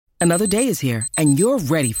Another day is here, and you're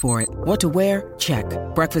ready for it. What to wear? Check.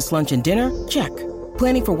 Breakfast, lunch, and dinner? Check.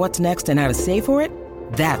 Planning for what's next and how to save for it?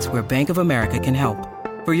 That's where Bank of America can help.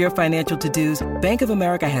 For your financial to-dos, Bank of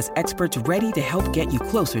America has experts ready to help get you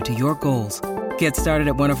closer to your goals. Get started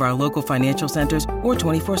at one of our local financial centers or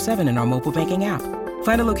 24/7 in our mobile banking app.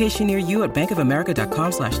 Find a location near you at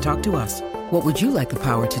bankofamerica.com/talktous. What would you like the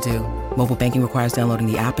power to do? Mobile banking requires downloading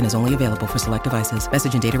the app and is only available for select devices.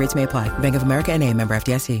 Message and data rates may apply. Bank of America N.A., member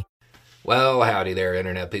FDIC. Well, howdy there,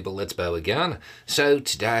 Internet people. It's Bo again. So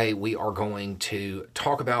today we are going to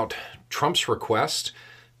talk about Trump's request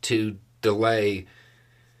to delay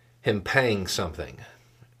him paying something.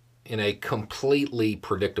 In a completely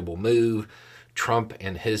predictable move, Trump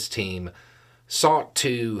and his team sought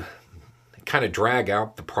to kind of drag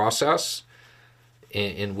out the process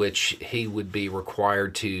in which he would be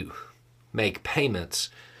required to make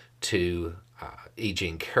payments to E.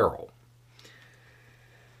 Jean Carroll.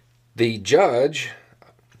 The judge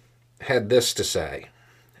had this to say: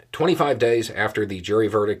 25 days after the jury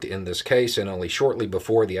verdict in this case, and only shortly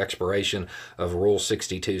before the expiration of Rule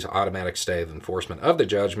 62's automatic stay of enforcement of the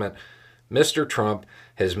judgment, Mr. Trump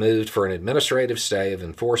has moved for an administrative stay of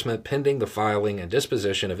enforcement pending the filing and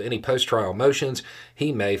disposition of any post-trial motions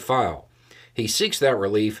he may file. He seeks that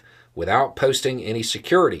relief without posting any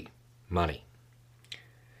security money.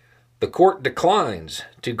 The court declines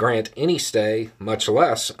to grant any stay, much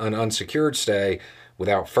less an unsecured stay,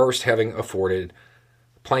 without first having afforded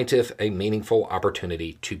plaintiff a meaningful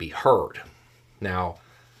opportunity to be heard. Now,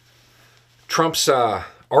 Trump's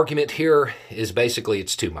argument here is basically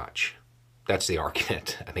it's too much. That's the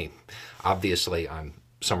argument. I mean, obviously I'm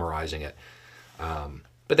summarizing it,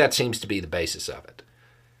 but that seems to be the basis of it.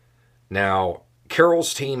 Now,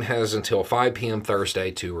 Carroll's team has until 5 p.m. Thursday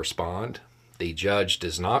to respond. The judge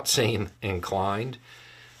does not seem inclined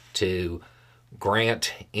to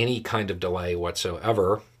grant any kind of delay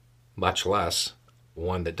whatsoever, much less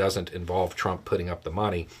one that doesn't involve Trump putting up the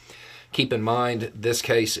money. Keep in mind, this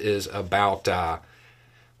case is about,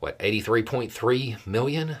 $83.3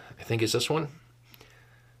 million, I think is this one.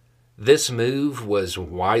 This move was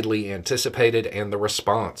widely anticipated, and the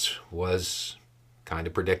response was kind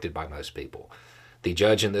of predicted by most people. The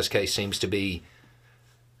judge in this case seems to be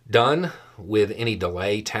done with any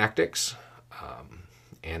delay tactics,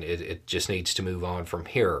 and it just needs to move on from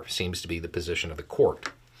here, seems to be the position of the court.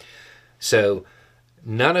 So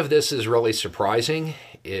none of this is really surprising.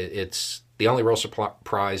 It's the only real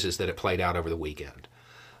surprise is that it played out over the weekend.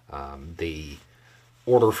 The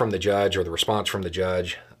order from the judge, or the response from the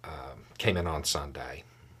judge, came in on Sunday.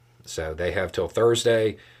 So they have till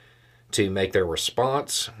Thursday to make their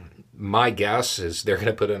response. My guess is they're going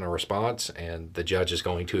to put in a response, and the judge is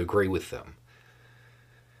going to agree with them.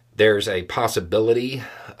 There's a possibility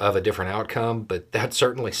of a different outcome, but that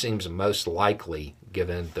certainly seems most likely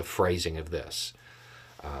given the phrasing of this.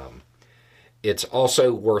 It's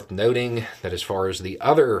also worth noting that as far as the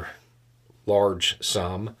other large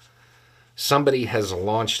sum, somebody has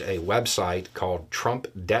launched a website called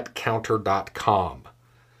TrumpDebtCounter.com,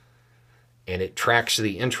 and it tracks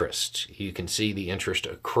the interest. You can see the interest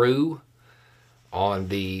accrue on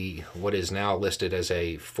the what is now listed as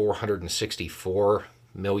a $464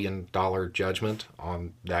 million judgment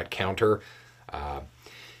on that counter.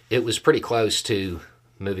 It was pretty close to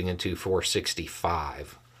moving into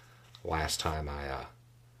 465 last time I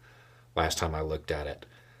looked at it.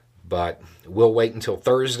 But we'll wait until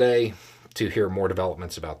Thursday to hear more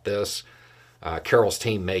developments about this. Carroll's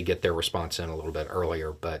team may get their response in a little bit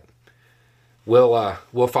earlier, but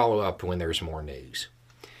we'll follow up when there's more news.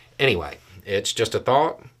 Anyway, it's just a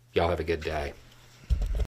thought. Y'all have a good day.